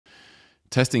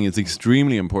Testing is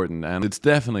extremely important, and it's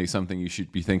definitely something you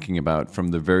should be thinking about from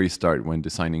the very start when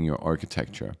designing your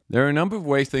architecture. There are a number of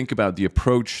ways to think about the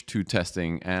approach to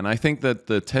testing, and I think that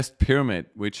the test pyramid,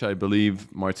 which I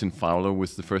believe Martin Fowler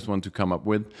was the first one to come up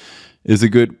with, is a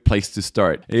good place to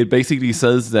start. It basically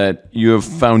says that your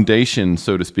foundation,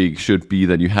 so to speak, should be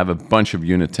that you have a bunch of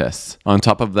unit tests. On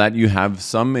top of that, you have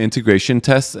some integration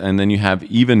tests, and then you have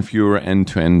even fewer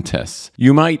end-to-end tests.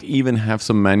 You might even have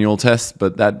some manual tests,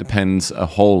 but that depends a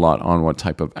whole lot on what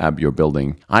type of app you're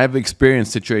building. I have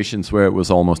experienced situations where it was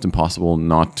almost impossible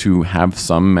not to have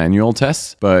some manual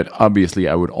tests, but obviously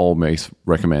I would always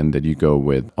recommend that you go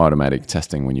with automatic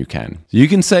testing when you can. So you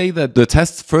can say that the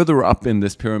tests further up in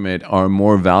this pyramid are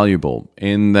more valuable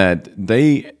in that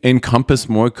they encompass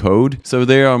more code, so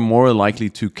they are more likely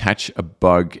to catch a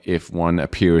bug if one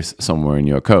appears somewhere in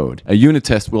your code. A unit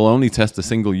test will only test a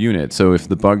single unit, so if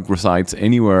the bug resides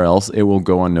anywhere else, it will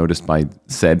go unnoticed by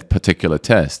said particular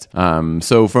test.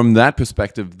 So from that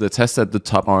perspective, the tests at the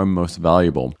top are most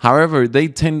valuable. However, they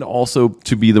tend also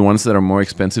to be the ones that are more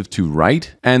expensive to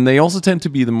write, and they also tend to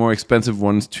be the more expensive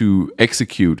ones to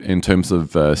execute in terms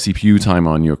of CPU time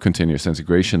on your continuous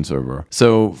integration server.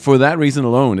 So for that reason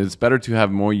alone, it's better to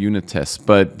have more unit tests.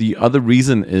 But the other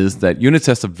reason is that unit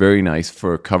tests are very nice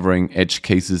for covering edge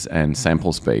cases and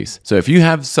sample space. So if you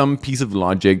have some piece of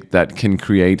logic that can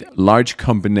create large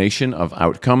combination of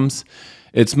outcomes,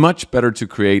 it's much better to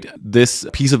create this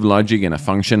piece of logic in a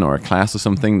function or a class or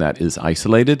something that is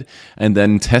isolated and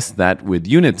then test that with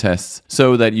unit tests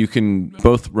so that you can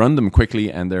both run them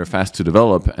quickly and they're fast to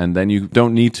develop, and then you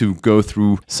don't need to go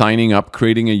through signing up,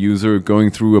 creating a user,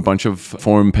 going through a bunch of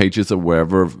form pages or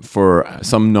wherever for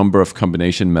some number of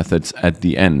combination methods at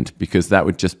the end, because that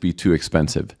would just be too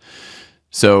expensive.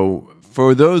 So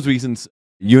for those reasons,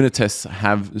 unit tests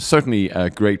have certainly a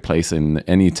great place in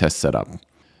any test setup.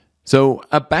 So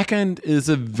a backend is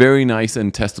a very nice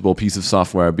and testable piece of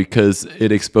software because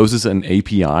it exposes an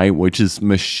API which is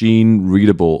machine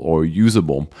readable or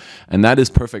usable, and that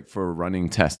is perfect for running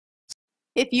tests.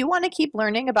 If you want to keep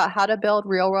learning about how to build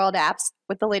real-world apps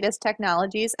with the latest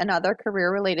technologies and other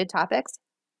career-related topics,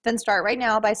 then start right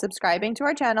now by subscribing to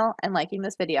our channel and liking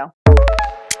this video.